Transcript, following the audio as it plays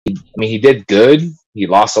mean, he did good. He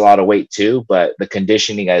lost a lot of weight too, but the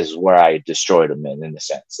conditioning is where I destroyed him in a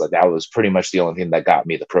sense. Like that was pretty much the only thing that got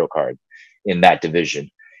me the pro card in that division.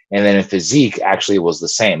 And then in physique, actually, it was the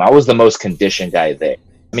same. I was the most conditioned guy there.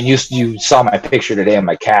 I mean, you saw my picture today of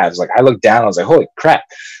my calves. Like I looked down, I was like, "Holy crap!"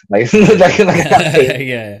 Like,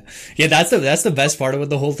 yeah. That's the best part about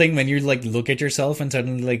the whole thing when you like look at yourself and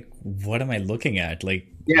suddenly like, what am I looking at? Like,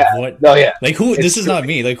 yeah, what? No, yeah. Like who? It's this is not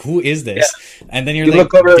me. Like who is this? Yeah. And then you're like,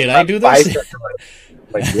 did I do this?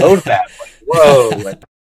 Like road map. Like, whoa. Like,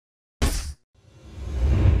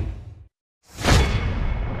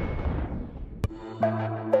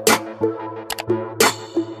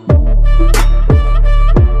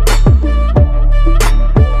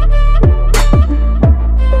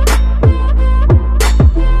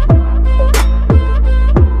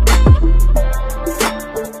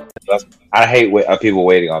 I hate people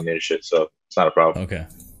waiting on me and shit, so it's not a problem. Okay.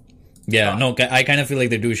 Yeah, no, I kind of feel like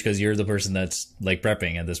the douche because you're the person that's like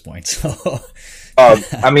prepping at this point. So,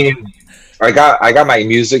 I mean, I got my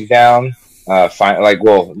music down. Fine, like,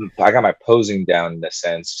 well, I got my posing down in a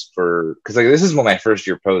sense because like this is my first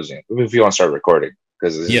year posing. If you want to start recording,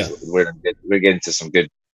 because we're getting to some good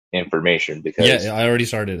information. Because I already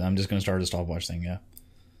started. I'm just gonna start a stopwatch thing. Yeah.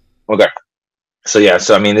 Okay. So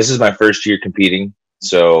I mean, this is my first year competing.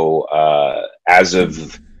 So as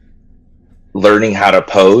of learning how to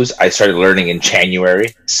pose, I started learning in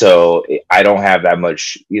January. So I don't have that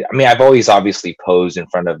much. I mean, I've always obviously posed in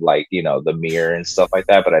front of like, the mirror and stuff like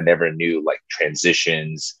that, but I never knew like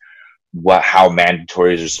transitions, how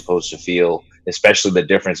mandatories are supposed to feel, especially the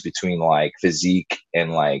difference between like physique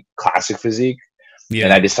and like classic physique. Yeah.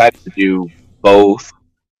 And I decided to do both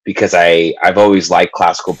because I've always liked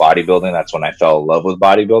classical bodybuilding. That's when I fell in love with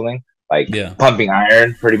bodybuilding. Like Pumping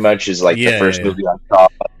Iron pretty much is like the first movie I saw.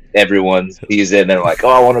 Everyone sees it and they're like, "Oh,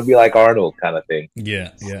 I want to be like Arnold," kind of thing.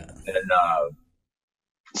 Yeah. And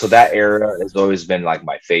so that era has always been like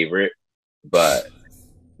my favorite. But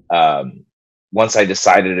once I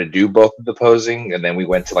decided to do both of the posing, and then we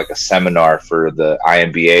went to like a seminar for the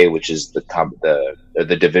IMBA, which is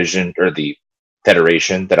the division or the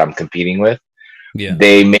federation that I'm competing with. Yeah.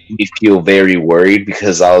 They made me feel very worried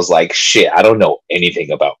because I was like, shit, I don't know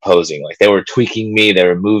anything about posing. Like they were tweaking me, they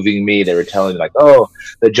were moving me, they were telling me like, oh,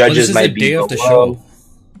 the judges might be below. The show.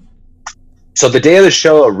 So the day of the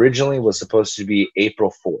show originally was supposed to be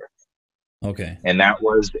April 4th. Okay. And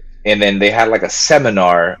then they had like a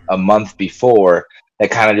seminar a month before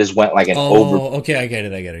that kind of just went like an over. Okay, I get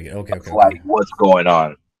it. Okay. Like what's going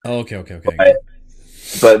on. Okay.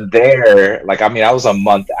 But there, like, I mean, I was a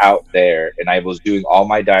month out there and I was doing all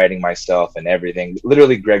my dieting myself and everything.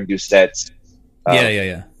 Literally, Greg Doucette's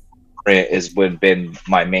has been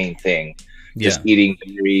my main thing. Just eating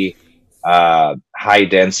very high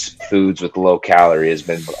dense foods with low calorie has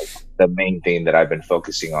been like, the main thing that I've been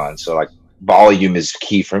focusing on. So, like, volume is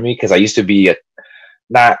key for me because I used to be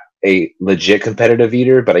not a legit competitive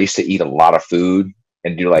eater, but I used to eat a lot of food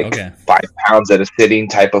and do like 5 pounds at a sitting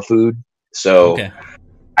type of food. So.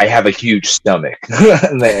 I have a huge stomach.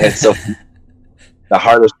 And so the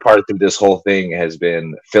hardest part through this whole thing has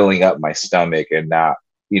been filling up my stomach and not,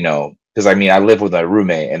 because I mean, I live with my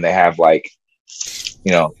roommate and they have like,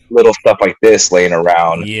 little stuff like this laying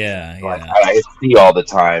around. Like, I see all the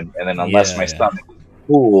time. And then unless my stomach is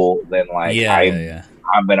full, then like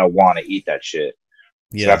I'm going to want to eat that shit.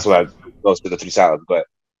 So that's what goes to the 3 salads. But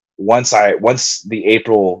once the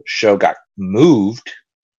April show got moved,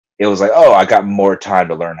 it was like, oh, I got more time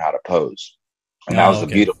to learn how to pose. And that was the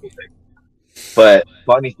beautiful thing. But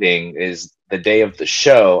funny thing is the day of the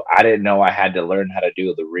show, I didn't know I had to learn how to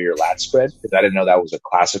do the rear lat spread because I didn't know that was a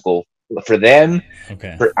classical for them.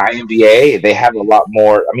 For IMBA, they have a lot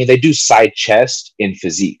more. I mean, they do side chest in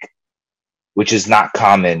physique, which is not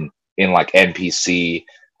common in like NPC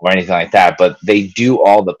or anything like that. But they do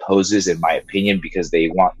all the poses, in my opinion, because they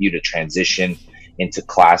want you to transition into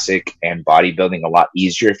classic and bodybuilding a lot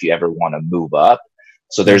easier if you ever want to move up.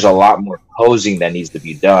 So there's a lot more posing that needs to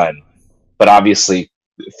be done. But obviously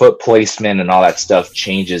foot placement and all that stuff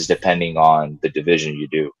changes depending on the division you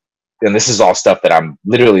do. And this is all stuff that I'm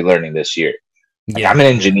literally learning this year. Like, I'm an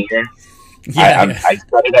engineer. I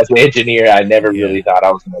started as an engineer. I never really thought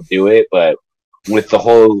I was going to do it. But with the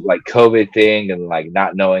whole like COVID thing and like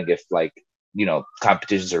not knowing if like,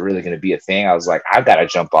 competitions are really going to be a thing, I was like, I've got to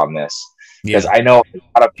jump on this. Because I know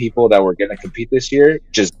a lot of people that were going to compete this year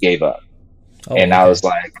just gave up. I was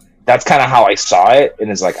like, that's kind of how I saw it. And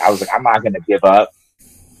it's like, I was like, I'm not going to give up.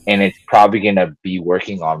 And it's probably going to be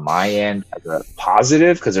working on my end as a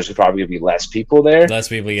positive because there's probably going to be less people there. Less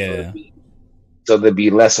people, So there'd be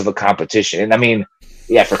less of a competition. And I mean,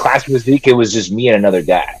 for class physique, it was just me and another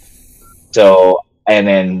guy. So, and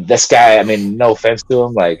then this guy, I mean, no offense to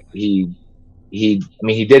him, like I mean,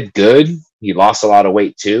 he did good. He lost a lot of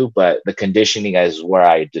weight too, but the conditioning is where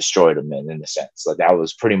I destroyed him in a sense. Like that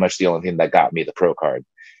was pretty much the only thing that got me the pro card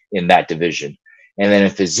in that division. And then in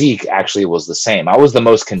physique, actually, it was the same. I was the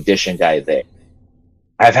most conditioned guy there.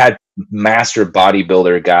 I've had master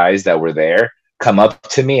bodybuilder guys that were there come up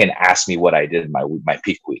to me and ask me what I did in my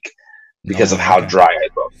peak week because of how dry I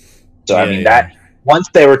looked. So I mean that once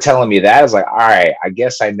they were telling me that, I was like, all right, I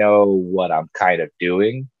guess I know what I'm kind of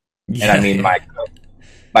doing. And I mean,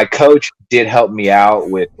 my coach did help me out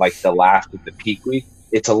with like the last of the peak week.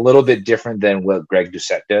 It's a little bit different than what Greg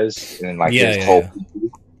Doucette does and like his whole peak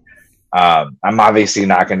week. I'm obviously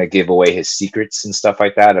not going to give away his secrets and stuff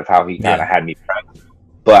like that of how he kind of had me prepped.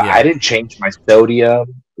 But I didn't change my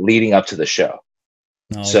sodium leading up to the show.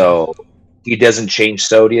 So he doesn't change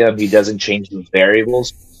sodium. He doesn't change those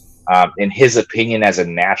variables. In his opinion, as a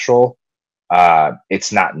natural,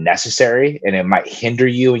 it's not necessary, and it might hinder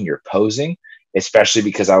you in your posing, especially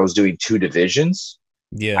because I was doing 2 divisions.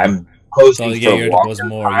 I'm posing for a longer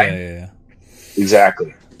time.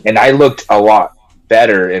 Exactly. And I looked a lot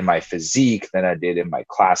better in my physique than I did in my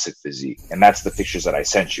classic physique. And that's the pictures that I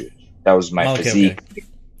sent you. That was my physique.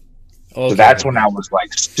 So that's when I was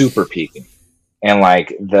like super peaking. And like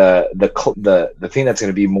the thing that's going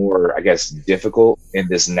to be more, I guess, difficult in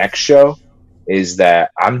this next show is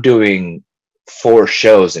that I'm doing 4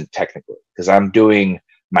 shows and technically because I'm doing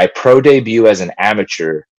my pro debut as an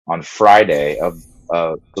amateur on Friday of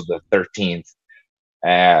the 13th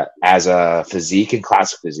as a physique and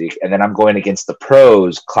classic physique, and then I'm going against the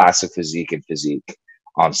pros classic physique and physique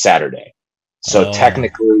on Saturday. So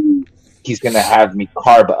technically, he's going to have me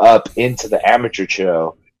carb up into the amateur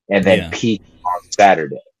show and then peak on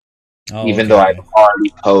Saturday, even though I've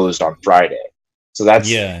already posed on Friday. So that's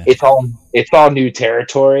it's all new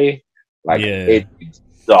territory. Like it's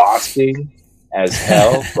exhausting as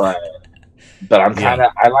hell, but I'm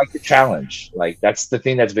I like the challenge. Like that's the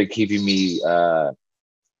thing that's been keeping me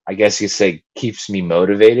I guess you say keeps me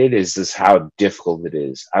motivated is just how difficult it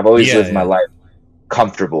is. I've always lived my life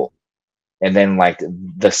comfortable. And then like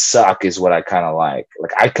the suck is what I kind of like.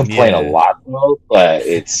 Like I complain a lot though, but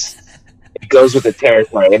it goes with the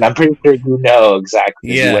territory. And I'm pretty sure you know exactly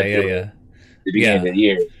the beginning of the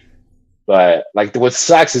year. But like what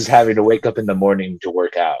sucks is having to wake up in the morning to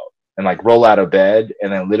work out and like roll out of bed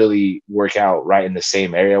and then literally work out right in the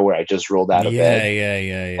same area where I just rolled out of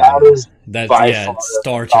bed. That's by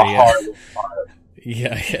far the hardest part.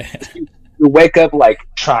 You wake up like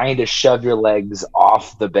trying to shove your legs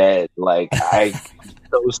off the bed. Like I'm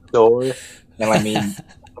so sore. And I mean,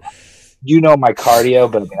 you know my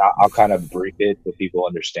cardio, but I mean, I'll kind of brief it so people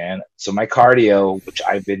understand. So my cardio, which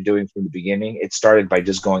I've been doing from the beginning, it started by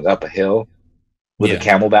just going up a hill with a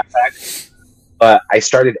camel backpack. But I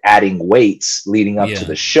started adding weights leading up to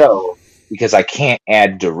the show because I can't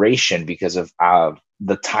add duration because of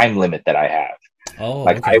the time limit that I have.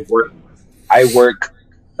 I work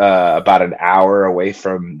about an hour away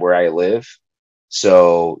from where I live.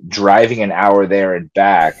 So driving an hour there and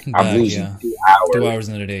back, I'm losing 2 hours. 2 hours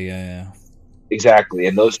in a day, Exactly.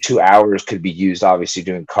 And those 2 hours could be used, obviously,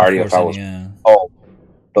 doing cardio if I was home.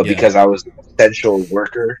 But because I was an essential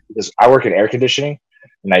worker, because I work in air conditioning,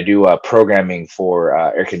 and I do programming for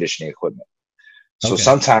air conditioning equipment. So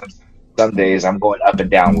sometimes, some days, I'm going up and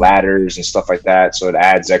down ladders and stuff like that. So it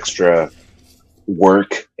adds extra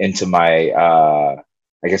work into my,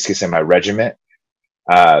 I guess you could say my regiment.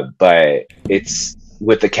 But it's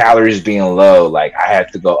with the calories being low, like I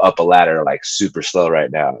have to go up a ladder like super slow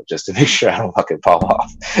right now just to make sure I don't fucking fall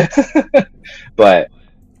off. But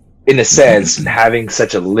in a sense, having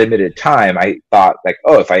such a limited time, I thought like,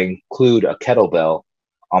 oh, if I include a kettlebell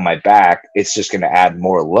on my back, it's just going to add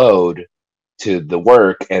more load to the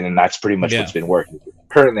work. And then that's pretty much what's been working.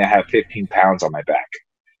 Currently, I have 15 pounds on my back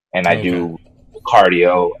and I do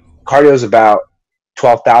cardio. Cardio is about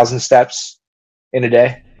 12,000 steps in a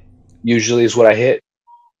day, usually is what I hit.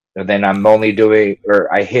 And then I'm only doing,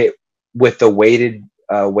 or I hit with the weighted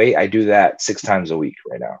weight, I do that 6 times a week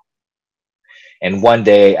right now. And one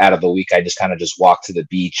day out of the week, I just kind of just walk to the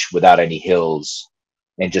beach without any hills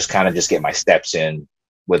and just kind of just get my steps in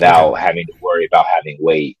without having to worry about having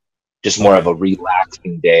weight. Just more of a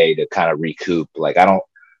relaxing day to kind of recoup. Like I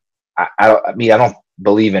don't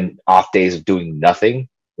believe in off days of doing nothing.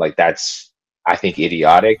 Like that's, I think,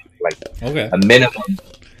 idiotic. Like a minimum,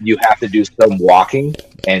 you have to do some walking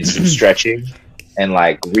and some stretching and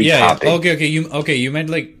like recomping. You meant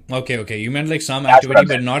like you meant like some activity,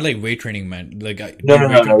 but not like weight training, man. Like no.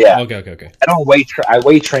 Okay. I don't I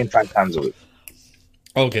weight train 5 times a week.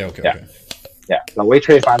 Okay. Yeah, so weight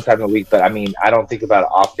training 5 times a week, but I mean, I don't think about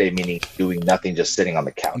off day meaning doing nothing, just sitting on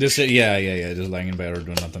the couch. Just just lying in bed or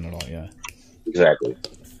doing nothing at all. Yeah. Exactly.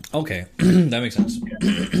 Okay, that makes sense.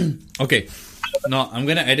 Okay, now I'm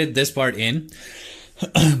gonna edit this part in,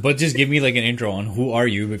 but just give me like an intro on who are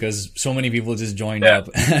you, because so many people just joined up,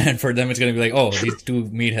 and for them it's gonna be like, oh, these two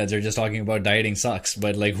meatheads are just talking about dieting sucks,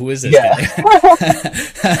 but like, who is this guy?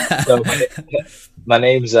 So my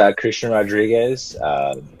name's Christian Rodriguez.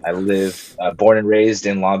 I live born and raised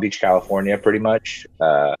in Long Beach, California, pretty much.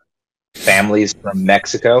 Family's from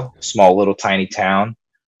Mexico, small little tiny town.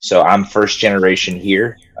 So I'm first generation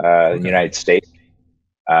here in the United States.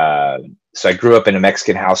 So I grew up in a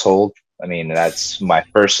Mexican household. I mean, that's my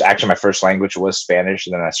first language was Spanish,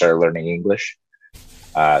 and then I started learning English.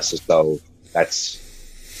 So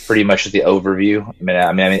that's pretty much the overview. I mean,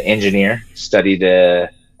 I'm an engineer, studied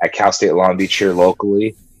at Cal State Long Beach here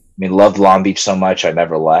locally. I mean, loved Long Beach so much I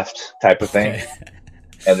never left, type of thing.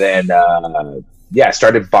 And then, I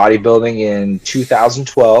started bodybuilding in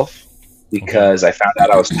 2012 because I found out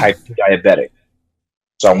I was type 2 diabetic.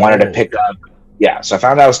 So I wanted to pick up. Yeah, so I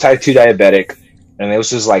found out I was type 2 diabetic, and it was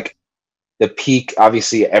just like the peak.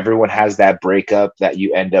 Obviously, everyone has that breakup that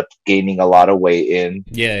you end up gaining a lot of weight in.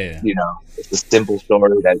 Yeah. You know, it's a simple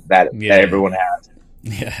story that everyone has.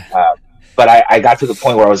 Yeah. But I got to the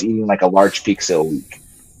point where I was eating like a large pizza a week.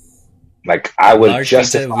 Like I would large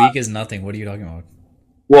pizza a week is nothing. What are you talking about?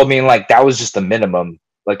 Well, I mean, like that was just the minimum.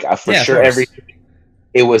 Like for sure,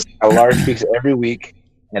 it was a large pizza every week,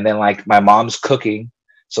 and then like my mom's cooking,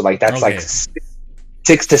 so like that's like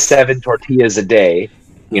 6 to 7 tortillas a day.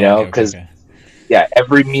 You know, because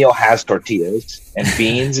every meal has tortillas and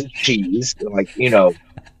beans and cheese, and like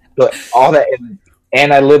but all that.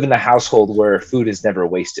 And I live in a household where food is never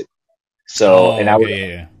wasted. So I would,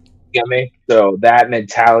 you get me? So that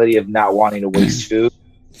mentality of not wanting to waste food,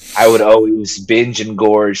 I would always binge and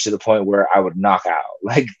gorge to the point where I would knock out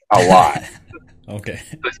like a lot.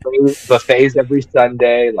 Buffets every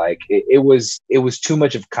Sunday, like it was too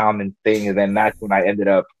much of a common thing. And then that's when I ended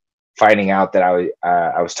up finding out that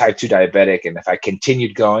I was type 2 diabetic, and if I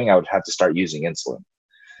continued going, I would have to start using insulin.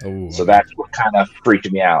 So that's what kind of freaked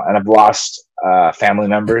me out. And I've lost family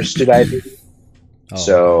members to diabetes.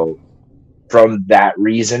 So from that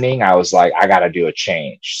reasoning, I was like, I got to do a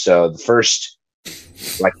change. So the first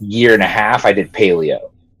like year and a half, I did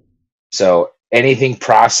paleo. So anything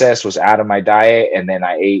processed was out of my diet, and then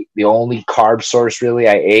I ate the only carb source really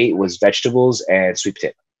I ate was vegetables and sweet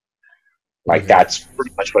potato. Like that's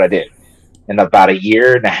pretty much what I did. In about a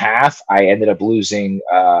year and a half, I ended up losing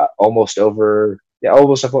almost 100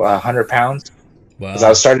 pounds. Wow. Because I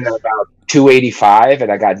was starting at about 285,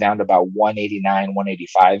 and I got down to about 189,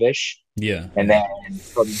 185 ish. Yeah. And then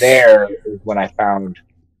from there is when I found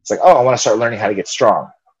it's like, oh, I want to start learning how to get strong.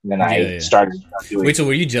 And then I started doing. Wait, so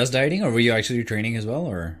were you just dieting, or were you actually training as well,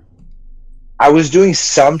 or? I was doing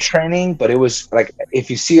some training, but it was like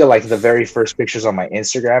if you see like the very first pictures on my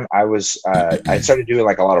Instagram, I was I started doing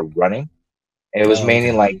like a lot of running, and it was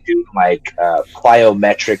mainly like doing like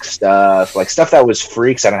plyometric stuff, like stuff that was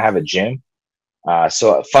free because I don't have a gym.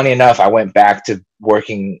 So funny enough, I went back to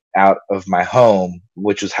working out of my home,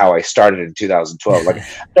 which was how I started in 2012. Like I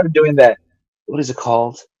started doing that. What is it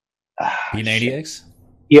called? P90X.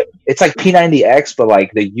 Yeah, it's like P90X, but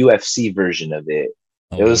like the UFC version of it.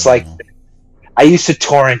 It was like I used to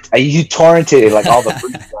torrented like all the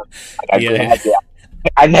free stuff. Like,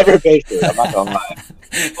 I never paid for it. I'm not gonna lie.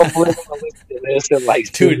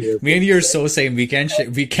 Dude, me and you are so same. We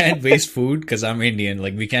can't waste food because I'm Indian.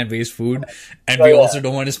 Like we can't waste food, and we also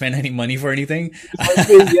don't want to spend any money for anything. I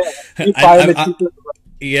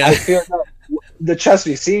feel trust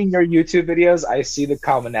me, seeing your YouTube videos, I see the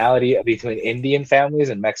commonality between Indian families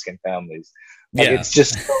and Mexican families. Like, it's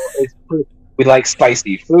just we like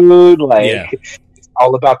spicy food. Like it's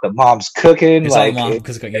all about the mom's cooking. It's like all mom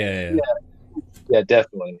cooking. Yeah,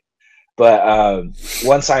 definitely. But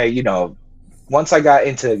once I got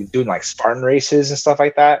into doing like Spartan races and stuff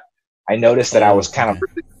like that, I noticed that I was kind of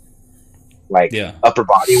like upper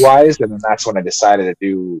body wise, and then that's when I decided to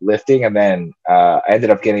do lifting. And then I ended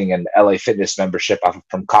up getting an LA Fitness membership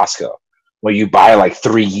from Costco, where you buy like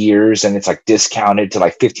 3 years and it's like discounted to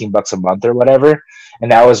like $15 a month or whatever.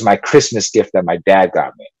 And that was my Christmas gift that my dad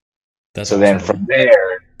got me. Then from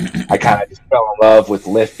there, I kind of just fell in love with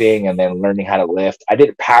lifting and then learning how to lift. I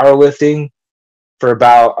did powerlifting for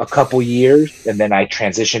about a couple years, and then I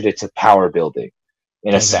transitioned it to power building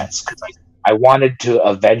in a sense. Because I wanted to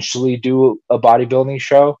eventually do a bodybuilding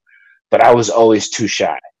show, but I was always too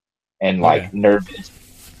shy and like nervous.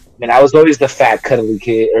 And I was always the fat cuddly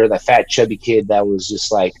kid or the fat chubby kid that was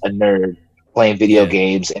just like a nerd playing video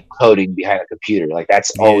games and coding behind a computer. Like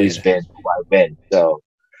that's always been who I've been. So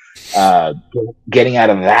getting out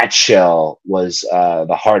of that shell was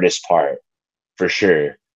the hardest part for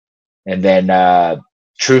sure. And then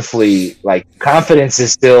truthfully, like confidence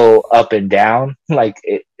is still up and down, like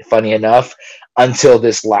funny enough, until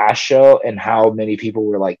this last show and how many people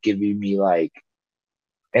were like giving me like,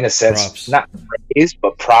 in a sense, props. Not praise,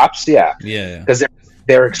 but props. Yeah. Because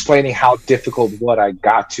they're explaining how difficult what I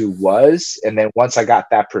got to was. And then once I got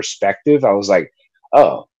that perspective, I was like,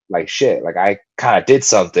 oh, like shit, like I kind of did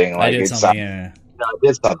something. Like I did something.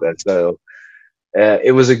 So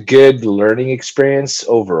it was a good learning experience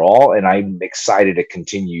overall. And I'm excited to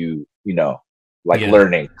continue,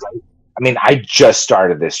 learning. I mean, I just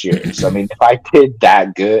started this year. So, I mean, if I did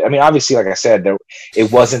that good, I mean, obviously, like I said,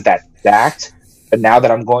 it wasn't that stacked. But now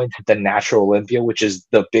that I'm going to the Natty Olympia, which is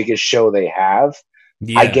the biggest show they have,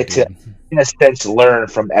 I get to, in a sense, learn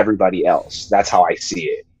from everybody else. That's how I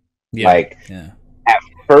see it. At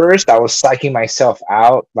first, I was psyching myself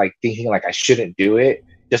out, like thinking like I shouldn't do it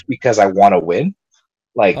just because I want to win.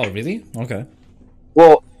 Like, oh, really? Okay.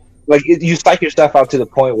 Well, like you psych yourself out to the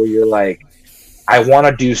point where you're like, I want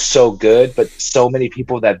to do so good, but so many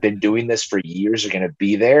people that have been doing this for years are going to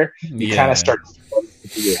be there. You kind of start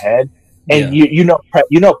into your head. And you know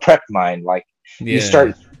prep mind, like you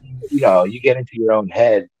start, you get into your own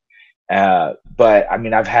head. But I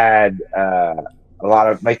mean, I've had a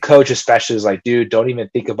lot of my coach, especially, is like, dude, don't even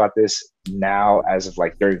think about this now as of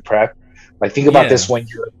like during prep. Like think about this when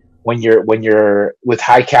you're with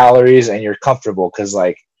high calories and you're comfortable, because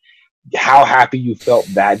like how happy you felt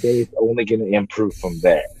that day is only going to improve from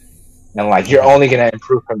there. And like you're only going to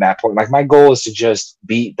improve from that point. Like my goal is to just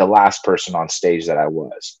beat the last person on stage that I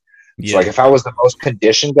was. So like if I was the most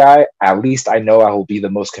conditioned guy, at least I know I will be the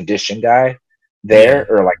most conditioned guy there,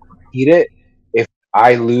 or like repeat it. If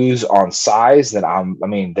I lose on size, then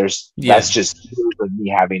that's just me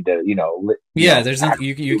having to, there's nothing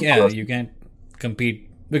you can't compete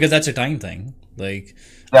because that's a time thing. Like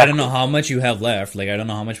I don't know how much you have left. Like I don't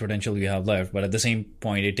know how much potential you have left, but at the same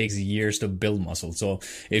point, it takes years to build muscle. So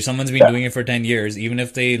if someone's been doing it for 10 years, even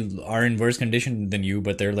if they are in worse condition than you,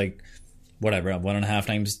 but they're like, whatever, 1.5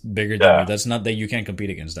 times bigger than you. That's not that you can't compete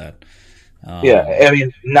against that. I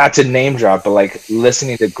mean, not to name drop, but like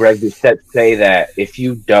listening to Greg Doucette say that if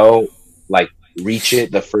you don't like reach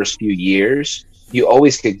it the first few years, you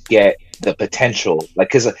always could get the potential. Like,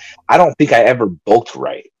 because I don't think I ever bulked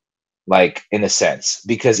right, like in a sense,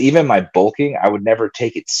 because even my bulking, I would never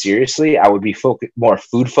take it seriously. I would be more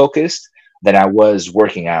food focused than I was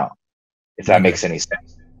working out, if that makes any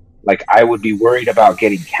sense. Like I would be worried about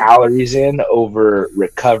getting calories in over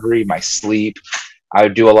recovery, my sleep. I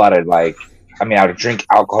would do a lot of I would drink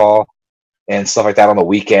alcohol and stuff like that on the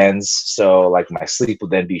weekends. So like my sleep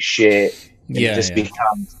would then be shit. It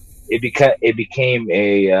became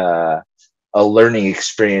a learning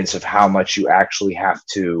experience of how much you actually have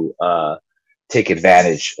to take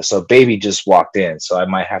advantage. So baby just walked in, so I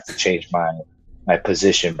might have to change my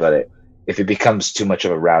position. But if it becomes too much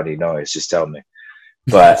of a rowdy noise, just tell me.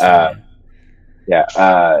 But I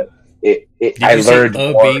learned.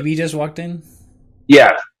 Baby just walked in.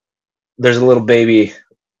 Yeah, there's a little baby.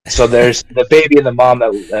 So there's the baby and the mom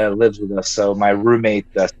that lives with us. So my roommate,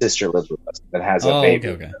 sister, lives with us and has a baby.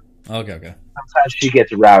 Okay. Sometimes she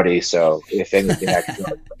gets rowdy. So if anything, I can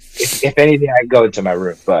go. If anything, I can go into my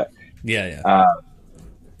room. But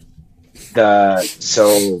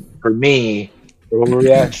so for me. Where were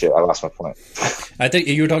we at? Shit, I lost my point. I think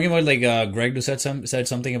you were talking about like Greg said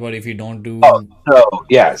something about if you don't do. So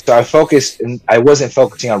I focused, and I wasn't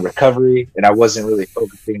focusing on recovery, and I wasn't really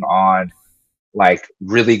focusing on like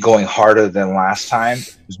really going harder than last time.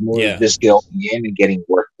 It was more just going in and getting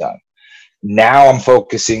work done. Now I'm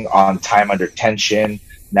focusing on time under tension.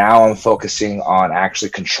 Now I'm focusing on actually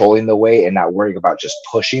controlling the weight and not worrying about just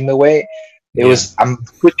pushing the weight. I'm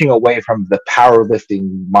switching away from the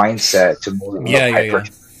powerlifting mindset to more of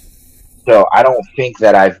hypertrophy. So I don't think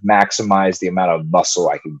that I've maximized the amount of muscle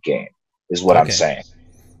I can gain, is what I'm saying.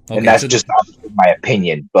 And that's just my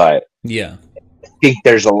opinion, but I think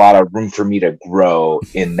there's a lot of room for me to grow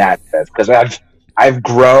in that sense, because I've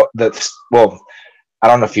grown I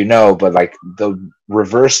don't know if you know, but like the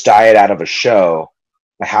reverse diet out of a show,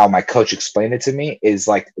 how my coach explained it to me, is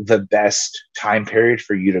like the best time period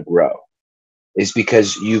for you to grow. Is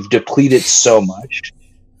because you've depleted so much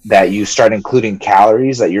that you start including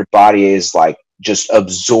calories that your body is like just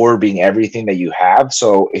absorbing everything that you have.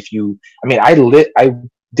 So I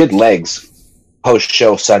did legs post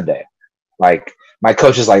show Sunday. Like my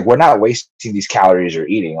coach is like, we're not wasting these calories or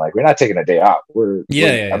eating. Like we're not taking a day off.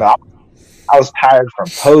 I was tired from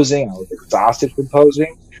posing. I was exhausted from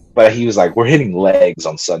posing. But he was like, "We're hitting legs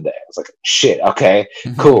on Sunday." I was like, "Shit, okay,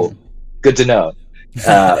 cool, good to know."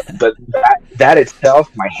 But that itself,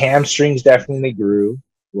 my hamstrings definitely grew,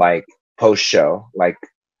 like post show, like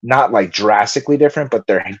not like drastically different, but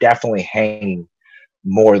they're definitely hanging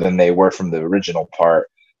more than they were from the original part.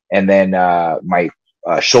 And then my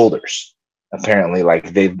shoulders, apparently,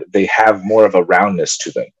 like they have more of a roundness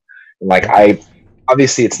to them. Like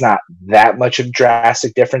obviously it's not that much of a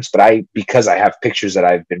drastic difference, but because I have pictures that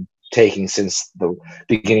I've been taking since the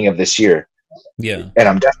beginning of this year. Yeah. And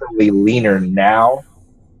I'm definitely leaner now,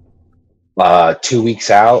 2 weeks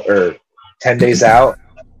out or 10 days out.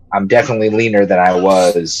 I'm definitely leaner than I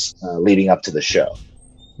was leading up to the show.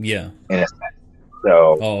 Yeah. In a sense.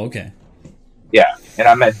 So. Oh, okay. Yeah. And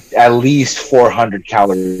I'm at least 400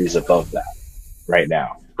 calories above that right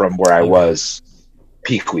now from where I was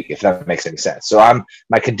peak week, if that makes any sense. So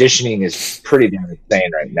my conditioning is pretty damn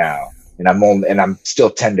insane right now. And I'm still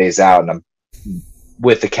 10 days out, and I'm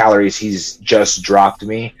with the calories he's just dropped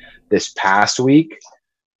me this past week.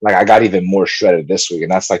 Like I got even more shredded this week,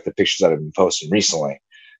 and that's like the pictures that I've been posting recently.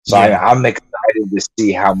 So I'm excited to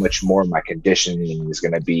see how much more my conditioning is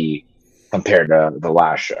going to be compared to the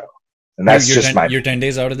last show. And that's you're 10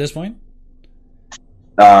 days out at this point?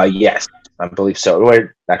 Yes, I believe so. We're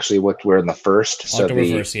in the 1st. So October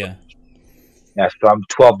 1st, yeah. Yeah, so I'm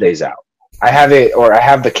 12 days out. I have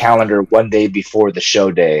the calendar one day before the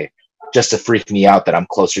show day, just to freak me out that I'm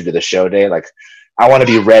closer to the show day. Like I want to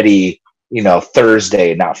be ready,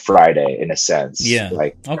 Thursday, not Friday, in a sense. Yeah.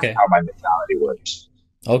 Like okay. How my mentality works.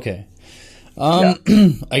 Okay.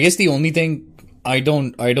 I guess the only thing I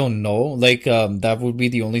don't know, like that would be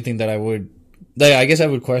the only thing that I guess I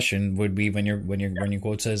would question would be when your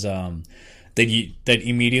quote says that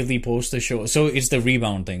immediately post the show. So it's the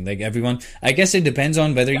rebound thing. Like everyone, I guess it depends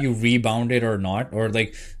on whether you rebounded or not. Or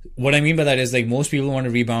like what I mean by that is like most people want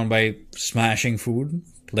to rebound by smashing food,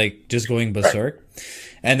 like just going berserk. Right.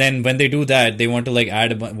 And then when they do that, they want to like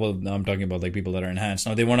add I'm talking about like people that are enhanced.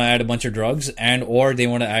 Now they want to add a bunch of drugs or they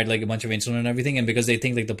want to add like a bunch of insulin and everything. And because they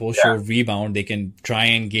think like the post-show rebound, they can try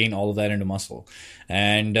and gain all of that into muscle.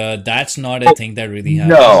 And that's not a thing that really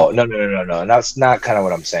happens. No. That's not kind of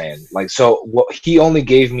what I'm saying. Like, so he only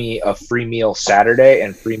gave me a free meal Saturday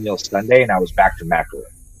and free meal Sunday, and I was back to macro.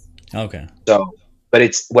 Okay. So,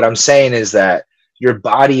 but what I'm saying is that your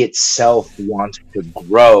body itself wants to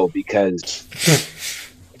grow because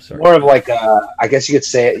more of like I guess you could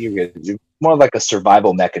say it. You're more like a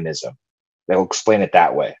survival mechanism. They'll explain it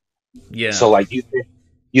that way. Yeah. So like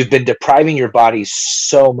you've been depriving your body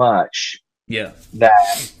so much. Yeah.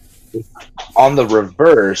 That on the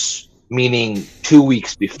reverse, meaning 2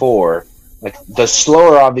 weeks before, like the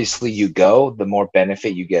slower obviously you go, the more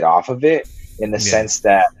benefit you get off of it, in the sense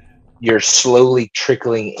that you're slowly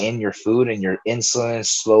trickling in your food and your insulin is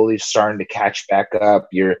slowly starting to catch back up.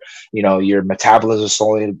 Your metabolism is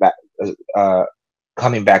slowly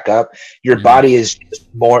coming back up. Your body is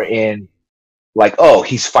just more in like, oh,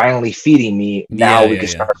 he's finally feeding me. Now we can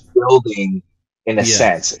start building in a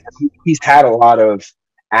sense. He's had a lot of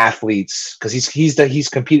athletes because he's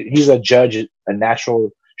competed. He's a judge, a natural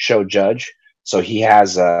show judge. So he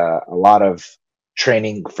has a lot of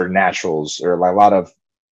training for naturals, or a lot of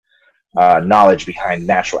knowledge behind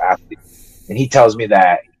natural athletes. And he tells me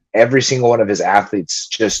that every single one of his athletes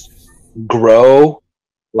just grow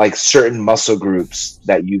like certain muscle groups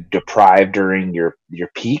that you deprive during your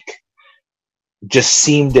peak just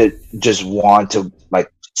seem to just want to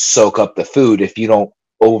like soak up the food if you don't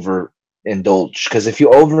overindulge. Because if you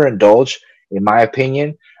overindulge, in my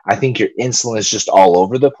opinion, I think your insulin is just all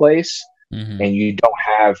over the place, and you don't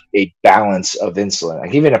have a balance of insulin.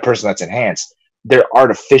 Like even a person that's enhanced, they're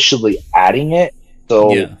artificially adding it, so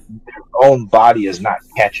their own body is not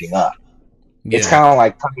catching up. It's kind of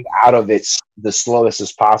like coming out of it the slowest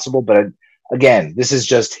as possible. But again, this is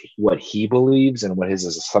just what he believes and what his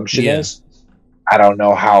assumption is. I don't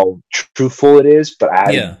know how truthful it is, but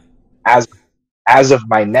as of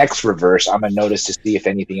my next reverse, I'm gonna notice to see if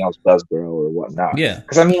anything else does grow or whatnot. Yeah,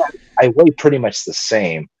 because I mean, I weigh pretty much the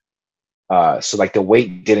same. So like the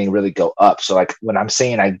weight didn't really go up. So like when I'm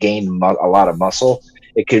saying I gained a lot of muscle,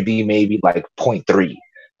 it could be maybe like 0.3,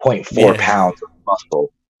 0.4 pounds of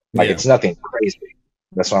muscle. Like it's nothing crazy.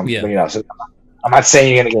 That's what I'm, so I'm not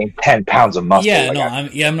saying you're gonna gain 10 pounds of muscle. Yeah, no,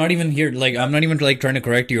 I'm not even here. Like, I'm not even like trying to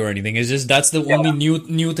correct you or anything. It's just that's the only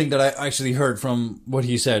new thing that I actually heard from what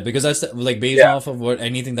he said, because that's like based off of what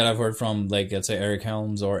anything that I've heard from, like, let's say Eric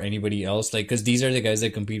Helms or anybody else. Like, because these are the guys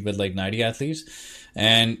that compete with like Natty athletes,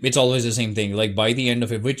 and it's always the same thing. Like, by the end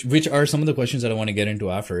of it, which are some of the questions that I want to get into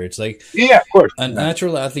after. It's like, of course, a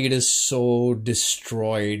natural athlete is so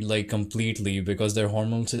destroyed, like, completely, because their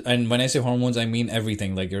hormones, and when I say hormones, I mean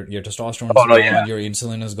everything. Like, your testosterone is gone, your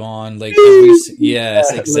insulin is gone, like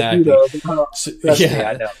yes, exactly. So,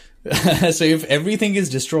 I know. So if everything is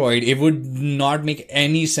destroyed, it would not make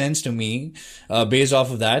any sense to me, based off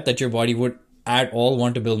of that your body would at all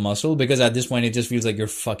want to build muscle, because at this point it just feels like you're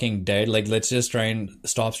fucking dead. Like, let's just try and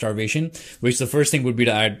stop starvation, which the first thing would be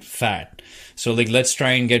to add fat. So, like, let's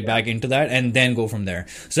try and get back into that and then go from there.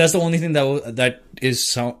 So that's the only thing that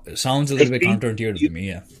sounds a little bit counterintuitive to me.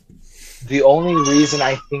 Yeah. The only reason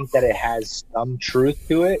I think that it has some truth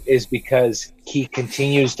to it is because he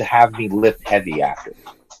continues to have me lift heavy after.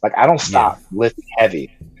 Like, I don't stop lifting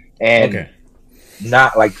heavy, and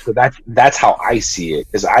not like, so that's how I see it.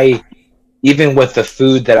 Because even with the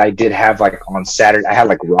food that I did have, like on Saturday, I had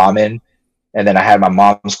like ramen, and then I had my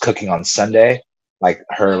mom's cooking on Sunday, like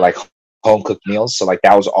her like home cooked meals. So like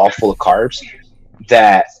that was all full of carbs.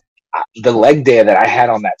 That the leg day that I had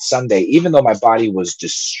on that Sunday, even though my body was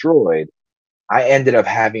destroyed, I ended up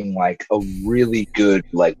having like a really good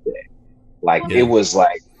leg day. Like it was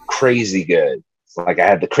like crazy good. Like I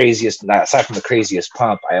had the craziest, aside from the craziest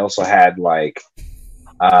pump, I also had like,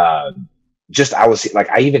 I was like,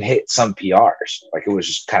 I even hit some PRs. Like it was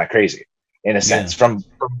just kind of crazy in a sense from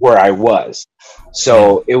where I was.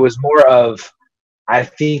 So it was more of, I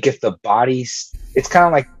think if the body's, it's kind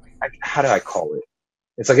of like, how do I call it?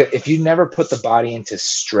 It's like if you never put the body into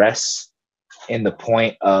stress in the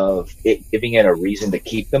point of it giving it a reason to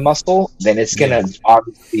keep the muscle, then it's going to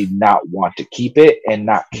obviously not want to keep it and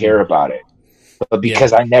not care about it. But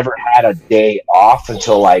because I never had a day off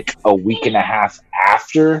until like a week and a half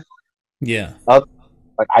after, like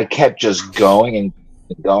I kept just going and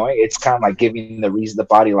going. It's kind of like giving the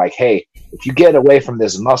body like, hey, if you get away from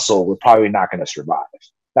this muscle, we're probably not going to survive.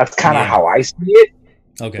 That's kind of how I see it.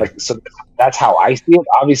 Okay. Like, so that's how I see it.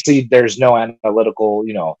 Obviously, there's no analytical,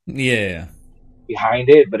 behind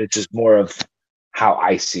it, but it's just more of how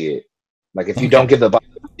I see it. Like, if you don't give the body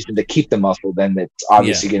a reason to keep the muscle, then it's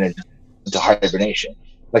obviously going to into hibernation.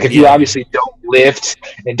 Like, if you obviously don't lift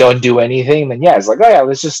and don't do anything, then it's like, oh yeah,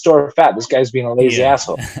 let's just store fat. This guy's being a lazy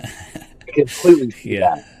asshole. I completely see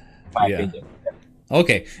that, in my opinion.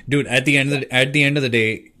 Okay, dude. At the end of the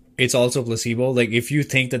day, it's also placebo. Like, if you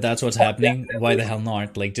think that that's what's happening, why the hell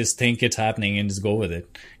not? Like, just think it's happening and just go with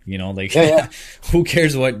it. You know, like, who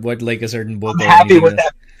cares what like a certain book? I'm happy with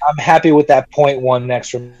that. I'm happy with that 0.1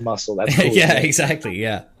 extra muscle. That's cool. Exactly.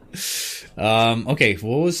 Yeah. Okay,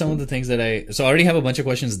 what was some of the things that I already have a bunch of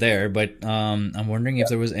questions there, but I'm wondering if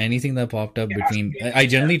there was anything that popped up between. I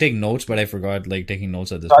generally take notes, but I forgot like taking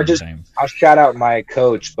notes at this point in time. I'll shout out my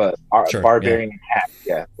coach, but Barbarian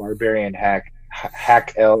Hack, Barbarian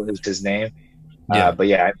Hack L is his name. But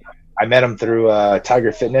I met him through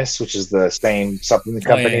Tiger Fitness, which is the same supplement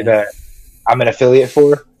company that I'm an affiliate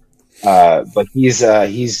for. But he's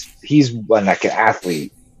like an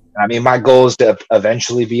athlete. I mean, my goal is to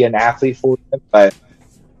eventually be an athlete for him, but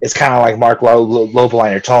it's kind of like Mark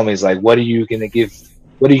Lobliner told me, he's like, what are you going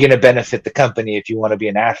to benefit the company if you want to be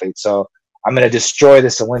an athlete? So I'm going to destroy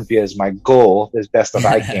this Olympia as my goal as best as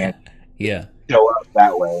I can. Show up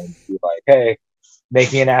that way and be like, hey,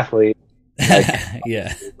 make me an athlete. Like,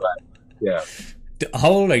 How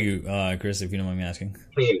old are you, Chris, if you don't mind me asking?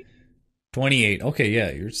 28.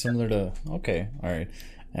 Okay, you're similar to, okay, all right.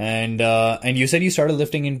 And you said you started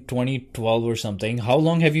lifting in 2012 or something. How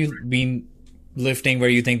long have you been lifting where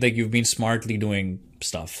you think that you've been smartly doing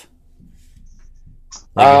stuff?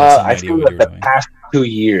 Like, I feel like the past 2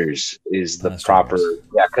 years is the proper,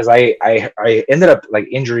 because I ended up like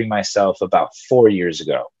injuring myself about 4 years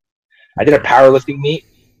ago. I did a powerlifting meet,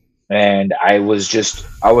 and I was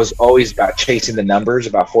always about chasing the numbers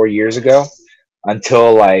about 4 years ago,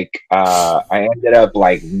 until like I ended up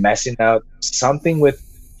like messing up something with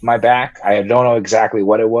my back. I don't know exactly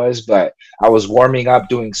what it was, but I was warming up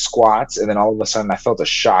doing squats, and then all of a sudden I felt a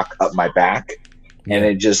shock up my back, and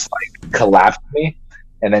it just like collapsed me.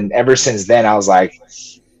 And then ever since then, I was like,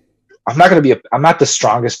 I'm not the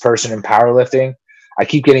strongest person in powerlifting. I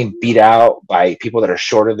keep getting beat out by people that are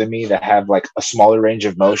shorter than me that have like a smaller range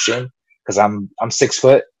of motion, because I'm 6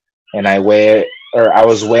 foot, and I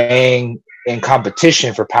was weighing in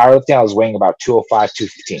competition for powerlifting. I was weighing about 205,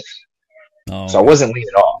 215. So I wasn't lean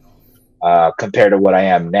at all. compared to what I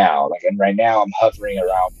am now. Like, and right now I'm hovering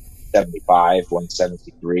around 75,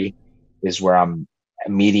 173 is where I'm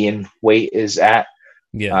median weight is at.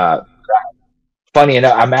 Yeah. Funny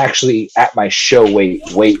enough, I'm actually at my show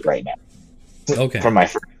weight right now. Okay. From my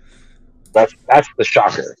first. That's the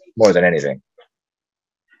shocker more than anything.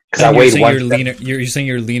 Because I weighed you're leaner. You're saying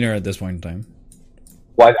you're leaner at this point in time.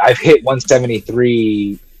 Well, I've hit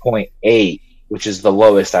 173.8, which is the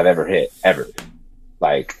lowest I've ever hit ever.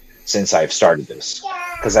 Like since I've started this,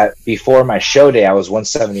 because before my show day I was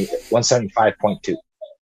 175.2.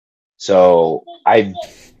 So I'm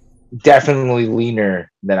definitely leaner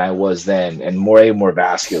than I was then, and more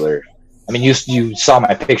vascular. I mean, you saw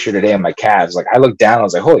my picture today on my calves. Like I looked down, I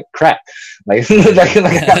was like, "Holy crap!" Like,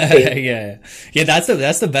 yeah. That's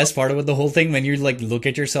the best part about the whole thing, when you like look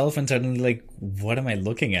at yourself and suddenly like, what am I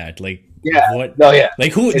looking at? Like, what? No, yeah.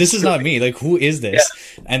 Like who? This is not me. Like who is this?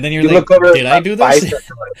 Yeah. And then you're like, look over did I do this?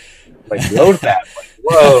 Like load that. Like,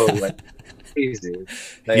 whoa. Like, easy.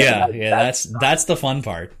 Like, that's the fun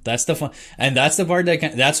part. That's the fun, and that's the part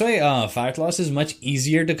that's why fat loss is much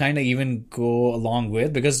easier to kind of even go along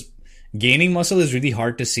with, because gaining muscle is really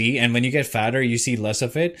hard to see, and when you get fatter you see less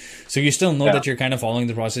of it, so you still know that you're kind of following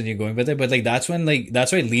the process and you're going with it, but like that's why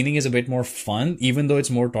leaning is a bit more fun, even though it's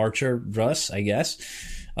more torturous, I guess,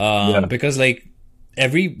 because like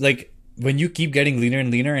when you keep getting leaner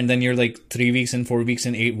and leaner, and then you're like 3 weeks in, 4 weeks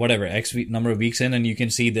in, 8 whatever number of weeks in, and you can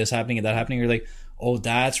see this happening and that happening, you're like, oh,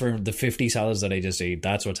 that's for the 50 salads that I just ate,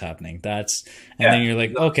 that's what's happening, then you're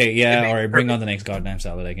like, okay, all right, bring on the next goddamn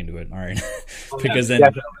salad, I can do it, all right. Because then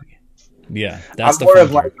definitely. Yeah, that's I'm the more of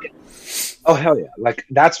part. Like, oh hell yeah! Like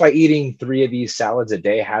that's why eating 3 of these salads a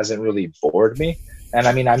day hasn't really bored me. And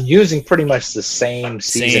I mean, I'm using pretty much the same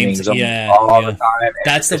seasonings all the time.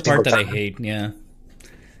 That's the part that I hate. Yeah.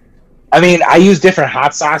 I mean, I use different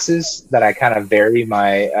hot sauces that I kind of vary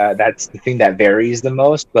my. That's the thing that varies the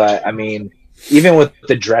most. But I mean, even with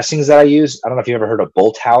the dressings that I use, I don't know if you ever heard of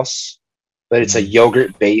Bolt House, but it's a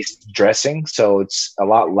yogurt-based dressing, so it's a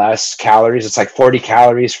lot less calories. It's like 40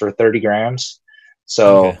 calories for 30 grams.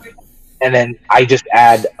 So, and then I just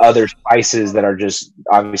add other spices that are just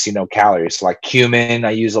obviously no calories. So like cumin,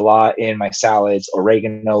 I use a lot in my salads,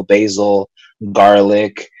 oregano, basil,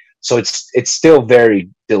 garlic. So it's still very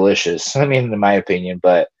delicious, I mean, in my opinion.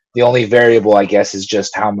 But the only variable, I guess, is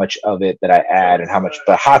just how much of it that I add and how much.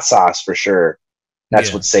 But hot sauce, for sure,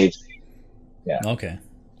 that's what saves me. Yeah. Okay.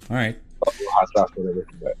 All right. Hot sauce, whatever.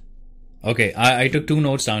 But. Okay, I took 2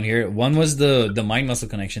 notes down here. One was the mind muscle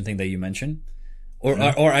connection thing that you mentioned, or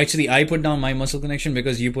actually I put down mind muscle connection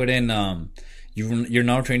because you put in you're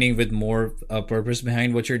now training with more purpose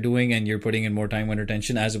behind what you're doing, and you're putting in more time and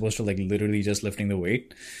attention as opposed to like literally just lifting the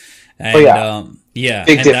weight. And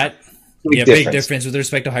big difference with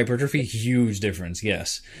respect to hypertrophy. Huge difference,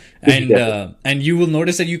 yes. And you will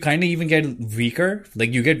notice that you kind of even get weaker.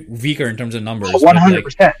 Like you get weaker in terms of numbers.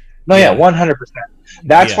 100%. No, 100%.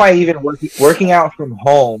 That's why even working out from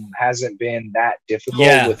home hasn't been that difficult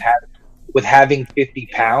with having 50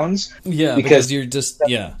 pounds. Yeah, because you're just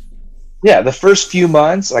the first few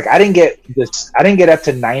months, like I didn't get up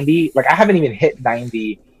to 90. Like I haven't even hit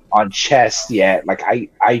 90 on chest yet. Like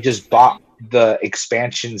I just bought the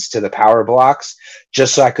expansions to the power blocks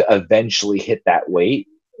just so I could eventually hit that weight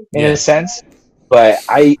in a sense. But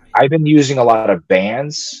I've been using a lot of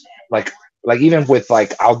bands, like even with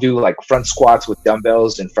like I'll do like front squats with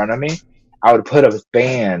dumbbells in front of me. I would put a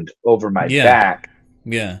band over my back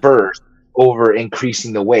first, over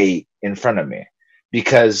increasing the weight in front of me,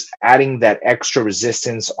 because adding that extra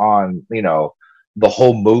resistance on the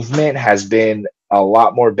whole movement has been a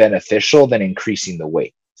lot more beneficial than increasing the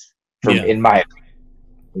weight, in my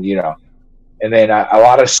opinion. And then a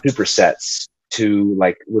lot of supersets to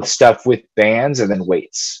like with stuff with bands and then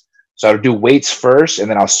weights. So I would do weights first, and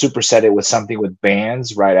then I'll superset it with something with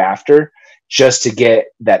bands right after, just to get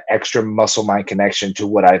that extra muscle mind connection to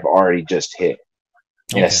what I've already just hit,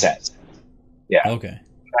 in a sense. Yeah. Okay.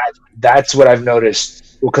 That's what I've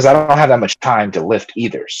noticed, because I don't have that much time to lift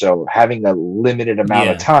either. So having a limited amount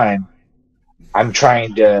of time, I'm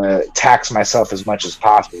trying to tax myself as much as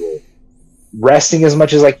possible, resting as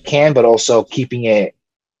much as I can, but also keeping it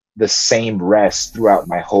the same rest throughout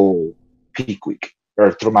my whole peak week,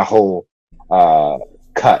 or through my whole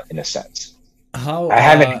cut, in a sense. I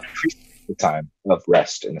haven't increased the time of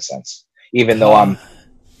rest, in a sense, even though I'm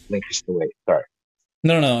increasing the weight. Sorry.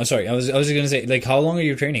 No. Sorry. I was just gonna say, like, how long are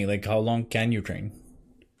you training? Like, how long can you train?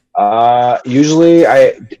 Usually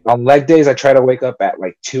on leg days, I try to wake up at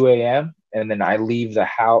like 2 a.m. and then I leave the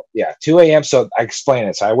house. 2 a.m. So I explain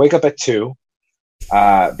it. So I wake up at 2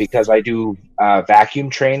 because I do vacuum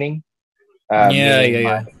training.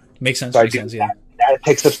 Makes sense. So Makes sense. Yeah. that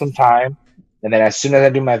takes up some time. And then as soon as I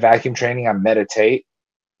do my vacuum training, I meditate,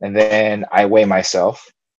 and then I weigh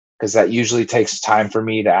myself, because that usually takes time for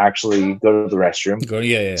me to actually go to the restroom.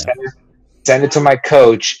 Yeah. Send it to my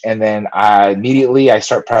coach, and then I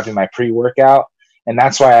start prepping my pre-workout. And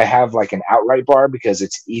that's why I have like an outright bar, because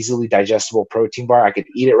it's easily digestible protein bar. I could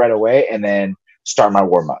eat it right away and then start my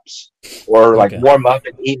warm-ups, or like warm up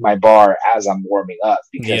and eat my bar as I'm warming up,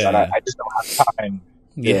 because I just don't have time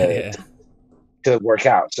to work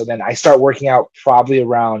out. So then I start working out probably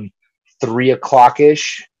around 3:00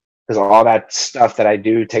 ish, because all that stuff that I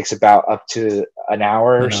do takes about up to an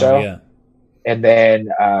hour or so. Yeah. And then,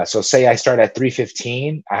 so say I start at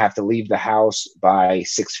 3:15, I have to leave the house by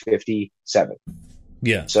 6:57.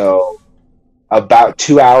 Yeah. So about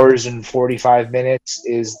 2 hours and 45 minutes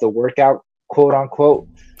is the workout, quote unquote.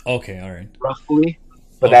 Okay. All right. Roughly.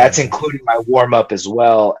 But that's including my warm up as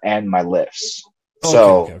well and my lifts.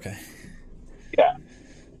 Okay. Yeah.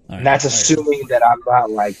 And that's assuming that I'm not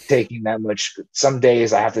like taking that much. Some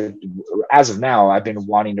days I have to, as of now, I've been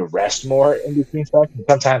wanting to rest more in between sessions.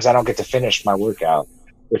 Sometimes I don't get to finish my workout,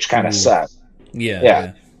 which kind of sucks.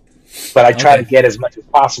 Yeah. But I try to get as much as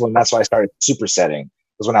possible, and that's why I started supersetting.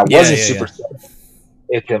 Because when I wasn't supersetting,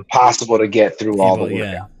 it's impossible to get through all the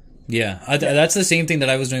workout. Yeah, that's the same thing that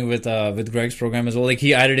I was doing with Greg's program as well. Like,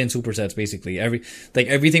 he added in supersets basically.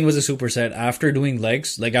 Everything was a superset after doing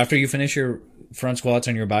legs. Like, after you finish your front squats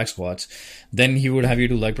and your back squats, then he would have you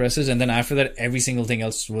do leg presses, and then after that, every single thing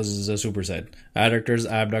else was a superset: adductors,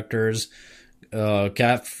 abductors, not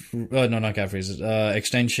calf raises,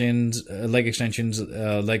 extensions, leg extensions,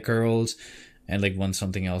 leg curls, and like one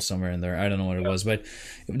something else somewhere in there. I don't know what it was, but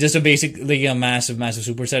just a basic, like a massive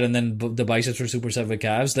superset. And then the biceps were superset with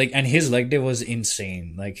calves. Like, and his leg day was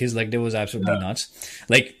insane. Like, his leg day was absolutely nuts.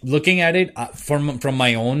 Like, looking at it from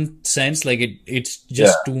my own sense, like it's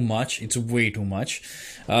just too much. It's way too much.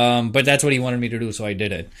 But that's what he wanted me to do, so I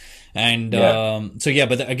did it. And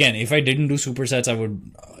but again, if I didn't do supersets,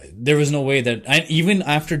 there was no way that, and even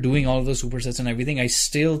after doing all of the supersets and everything, I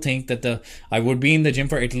still think that I would be in the gym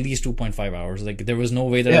for at least 2.5 hours. Like, there was no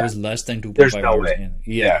way that I was less than 2.5 hours.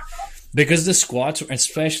 Yeah. Because the squats,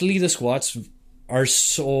 especially the squats, are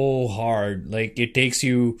so hard. Like, it takes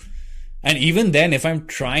you, and even then, if I'm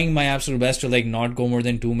trying my absolute best to like not go more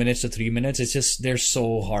than 2 minutes to 3 minutes, it's just, they're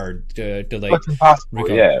so hard to like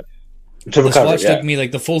recover. Yeah. The squats took me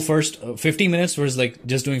like the full first 15 minutes was like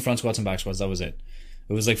just doing front squats and back squats. That was it.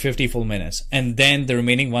 It was like 50 full minutes. And then the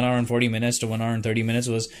remaining 1 hour and 40 minutes to 1 hour and 30 minutes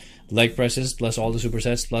was leg presses plus all the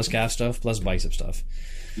supersets plus calf stuff plus bicep stuff.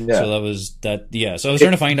 Yeah. So that was that. Yeah. So I was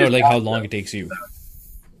trying to find out like how long it takes you.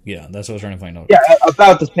 Yeah, that's what I was trying to find out. Yeah,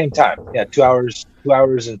 about the same time. Yeah, 2 hours, 2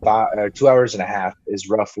 hours and 2 hours and a half is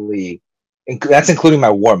roughly. That's including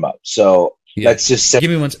my warm up. So let's just say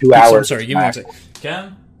give me 2 hours. Sorry, give me 1 second.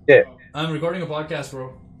 Cam? Yeah. I'm recording a podcast,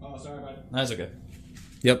 bro. Oh, sorry about it. That's okay.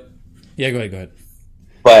 Yep. Yeah, go ahead.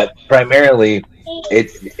 But primarily,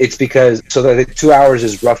 it's because, so the 2 hours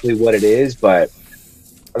is roughly what it is. But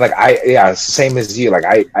like same as you. Like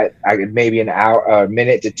I maybe an hour, a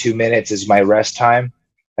minute to 2 minutes is my rest time.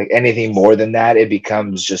 Like, anything more than that, it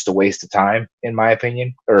becomes just a waste of time, in my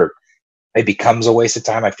opinion, or it becomes a waste of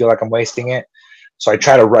time. I feel like I'm wasting it, so I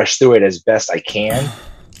try to rush through it as best I can.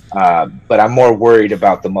 But I'm more worried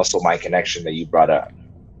about the muscle-mind connection that you brought up,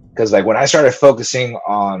 because like when I started focusing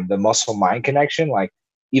on the muscle-mind connection, like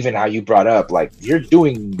even how you brought up, like you're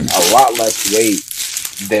doing a lot less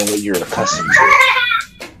weight than what you're accustomed to.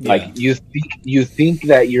 Like you think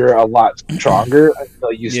that you're a lot stronger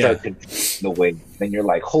until you start confusing the weight. Then you're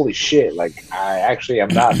like, holy shit! Like, I actually am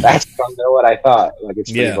not that strong than what I thought. Like,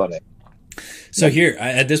 it's pretty funny. So here,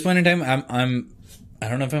 at this point in time, I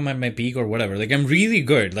don't know if I'm at my peak or whatever. Like, I'm really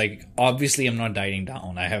good. Like, obviously, I'm not dieting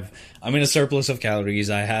down. I'm in a surplus of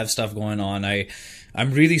calories. I have stuff going on.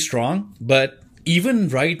 I'm really strong. But even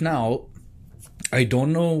right now, I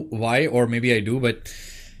don't know why, or maybe I do, but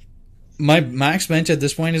my max bench at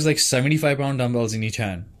this point is like 75-pound dumbbells in each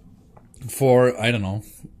hand for, I don't know,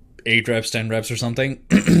 8 reps, 10 reps or something.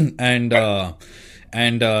 and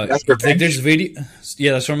that's for like, there's video.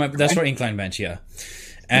 Yeah, that's for incline bench. Yeah.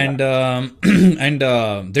 And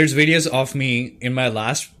there's videos of me in my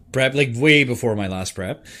last prep, like way before my last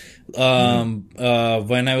prep, when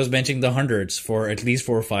I was benching the hundreds for at least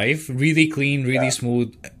 4 or 5, really clean, really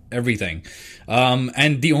smooth, everything.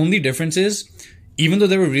 And the only difference is, even though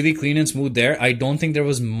they were really clean and smooth there, I don't think there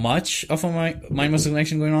was much of a mind muscle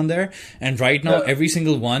connection going on there. And right now, every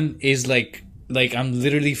single one is like I'm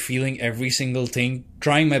literally feeling every single thing,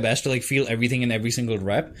 trying my best to like feel everything in every single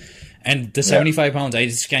rep. And the 75 pounds, I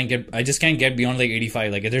just can't get beyond like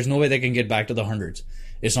 85. Like, there's no way they can get back to the hundreds.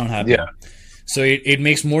 It's not happening. Yeah. So it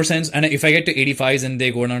makes more sense. And if I get to 85s and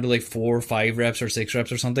they go down to like 4 or 5 reps or 6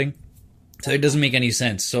 reps or something, so it doesn't make any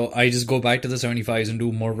sense. So I just go back to the 75s and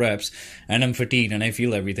do more reps, and I'm fatigued and I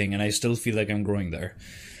feel everything, and I still feel like I'm growing there.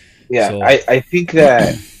 Yeah, So, I think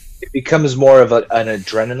that it becomes more of an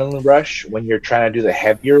adrenaline rush when you're trying to do the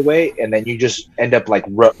heavier weight, and then you just end up like,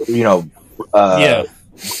 rounding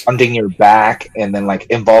your back and then like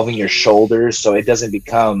involving your shoulders, so it doesn't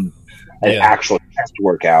become an actual chest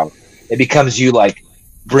workout. It becomes you like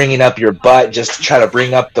bringing up your butt just to try to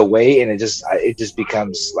bring up the weight, and it just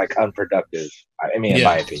becomes like unproductive. I mean, in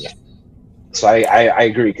my opinion. So I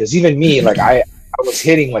agree, because even me, like I was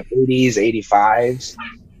hitting like 80s, 85s.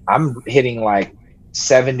 I'm hitting like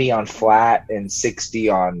 70 on flat and 60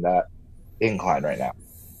 on incline right now.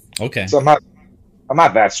 Okay. So I'm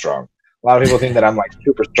not that strong. A lot of people think that I'm like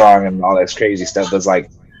super strong and all this crazy stuff. But it's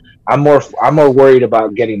like I'm more worried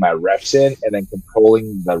about getting my reps in and then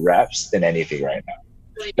controlling the reps than anything right now.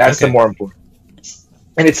 That's the more important.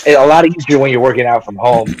 And it's a lot easier when you're working out from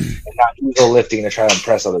home and not ego lifting to try to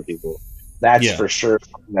impress other people. That's for sure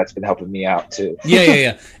something that's been helping me out too.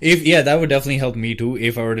 Yeah. That would definitely help me too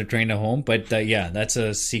if I were to train at home. But that's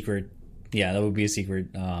a secret. Yeah, that would be a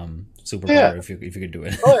secret superpower if you could do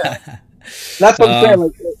it. Oh yeah, that's what I'm saying.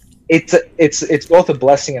 Like, it's both a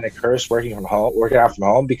blessing and a curse working out from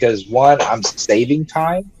home, because one, I'm saving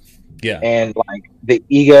time. Yeah. And like the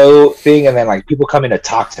ego thing, and then like people coming to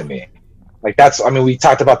talk to me. Like we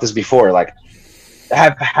talked about this before. Like I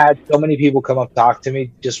have had so many people come up talk to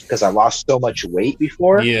me just because I lost so much weight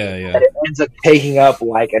before. Yeah. And it ends up taking up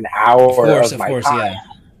like an hour of my time.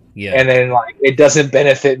 Yeah. And then like it doesn't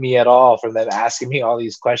benefit me at all from them asking me all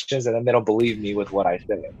these questions, and then they don't believe me with what I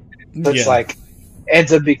say. So it's like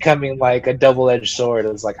ends up becoming like a double-edged sword.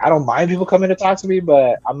 It's like I don't mind people coming to talk to me,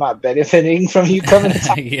 but I'm not benefiting from you coming to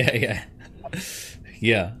talk to me.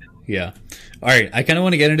 Yeah. All right, I kind of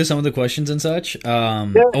want to get into some of the questions and such.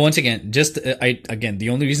 Once again, the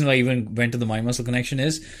only reason I even went to the Mind Muscle Connection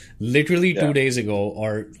is literally 2 days ago,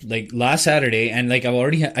 or like last Saturday, and like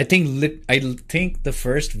I think the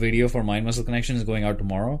first video for Mind Muscle Connection is going out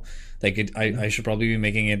tomorrow. Like I should probably be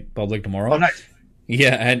making it public tomorrow. Oh, nice.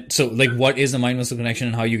 Yeah, and so like what is the Mind Muscle Connection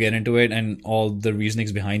and how you get into it and all the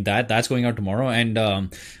reasonings behind that's going out tomorrow. And I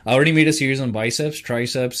already made a series on biceps,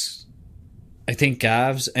 triceps, I think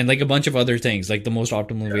calves, and like a bunch of other things, like the most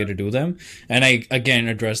optimal way to do them. And I again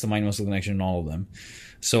address the Mind Muscle Connection in all of them.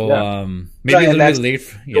 So maybe a little bit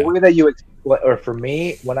late. The way that you or for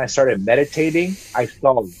me, when I started meditating, I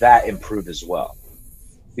saw that improve as well,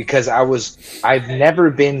 because I've never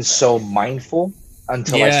been so mindful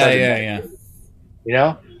until I started meditating. You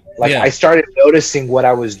know, like I started noticing what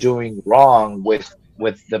I was doing wrong with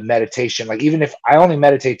the meditation. Like even if I only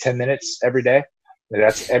meditate 10 minutes every day,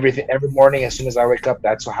 that's everything. Every morning, as soon as I wake up,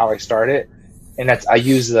 that's how I start it. And I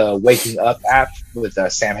use the Waking Up app with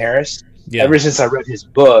Sam Harris. Yeah. Ever since I read his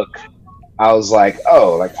book, I was like,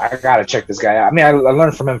 oh, like I gotta check this guy out. I mean, I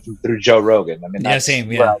learned from him through Joe Rogan. I mean, that's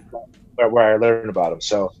where I learned about him.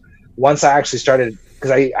 So once I actually started,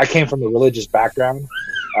 because I came from a religious background,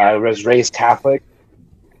 I was raised Catholic.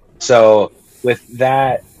 So with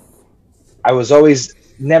that, I was always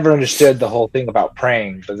never understood the whole thing about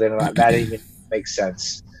praying, but then that even makes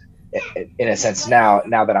sense in a sense now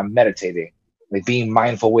that I'm meditating, like being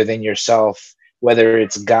mindful within yourself, whether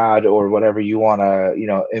it's God or whatever you want to,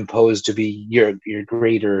 impose to be your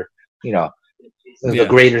greater, the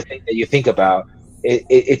greater thing that you think about.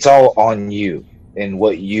 It's all on you and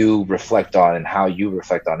what you reflect on and how you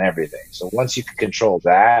reflect on everything. So once you can control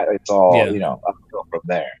that, it's all, uphill from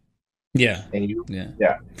there. Yeah. And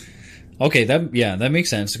Okay, that makes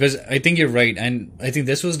sense, because I think you're right, and I think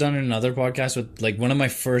this was done in another podcast with like one of my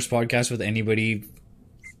first podcasts with anybody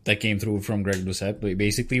that came through from Greg Doucette, but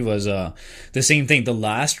basically was the same thing. The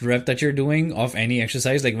last rep that you're doing of any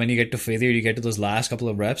exercise, like when you get to failure, you get to those last couple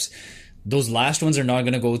of reps, those last ones are not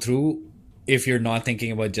going to go through if you're not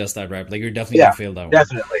thinking about just that rep. Like you're definitely going to fail that one.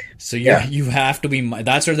 Definitely. So you have to be,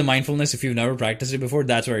 that's where the mindfulness, if you've never practiced it before,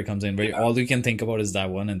 that's where it comes in. But all you can think about is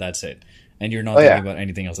that one, and that's it. And you're not thinking about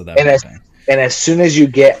anything else at that point. And as soon as you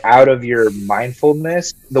get out of your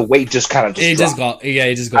mindfulness, the weight just kind of it just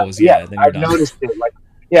goes. Then I've noticed it.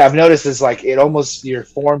 I've noticed it's like it almost, your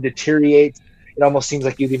form deteriorates. It almost seems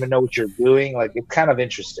like you don't even know what you're doing. Like it's kind of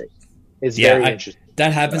interesting. It's very interesting.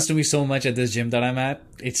 That happens to me so much at this gym that I'm at.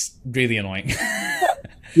 It's really annoying.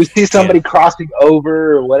 You see somebody crossing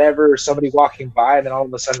over or whatever, or somebody walking by, and then all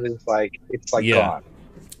of a sudden it's like gone.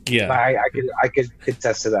 Yeah, I could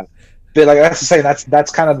attest to that. But like that's to say,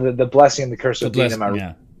 that's kind of the blessing and the curse of being in my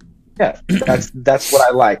room. That's what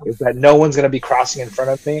I like, is that no one's gonna be crossing in front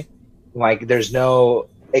of me. Like there's no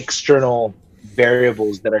external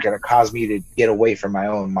variables that are going to cause me to get away from my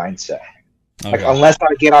own mindset. Okay. Like unless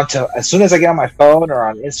I get onto, as soon as I get on my phone or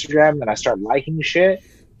on Instagram and I start liking shit,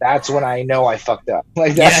 that's when I know I fucked up.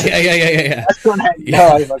 Like that's that's when I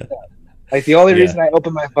know I fucked up. Like the only reason I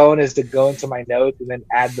open my phone is to go into my notes and then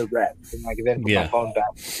add the reps and like then put my phone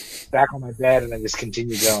back on my bed and then just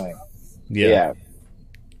continue going. Yeah.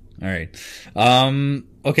 All right.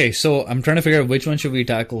 Okay, so I'm trying to figure out which one should we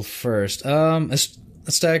tackle first. Let's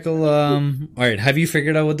tackle. All right. Have you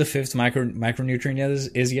figured out what the fifth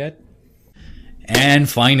macronutrient is yet? And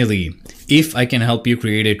finally, if I can help you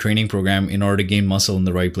create a training program in order to gain muscle in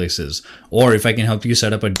the right places, or if I can help you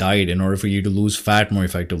set up a diet in order for you to lose fat more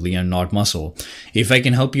effectively and not muscle, if I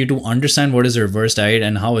can help you to understand what is a reverse diet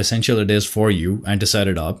and how essential it is for you and to set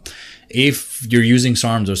it up, if you're using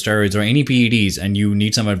SARMs or steroids or any PEDs and you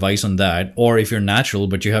need some advice on that, or if you're natural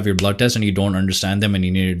but you have your blood test and you don't understand them and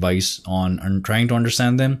you need advice on trying to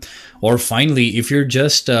understand them, or finally, if you're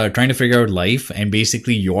just trying to figure out life and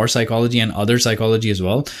basically your psychology and other psychology as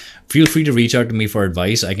well, feel free to reach out to me for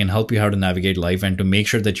advice. I can help you how to navigate life and to make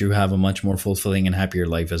sure that you have a much more fulfilling and happier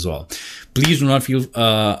life as well. Please do not feel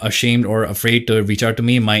ashamed or afraid to reach out to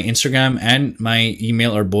me. My Instagram and my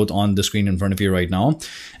email are both on the screen in front of you right now.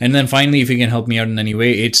 And then finally, if you can help me out in any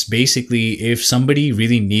way, it's basically if somebody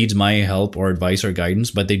really needs my help or advice or guidance,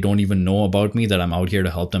 but they don't even know about me, that I'm out here to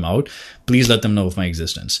help them out, please let them know of my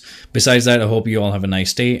existence. Besides that, I hope you all have a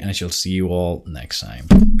nice day and I shall see you all next time.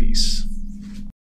 Peace.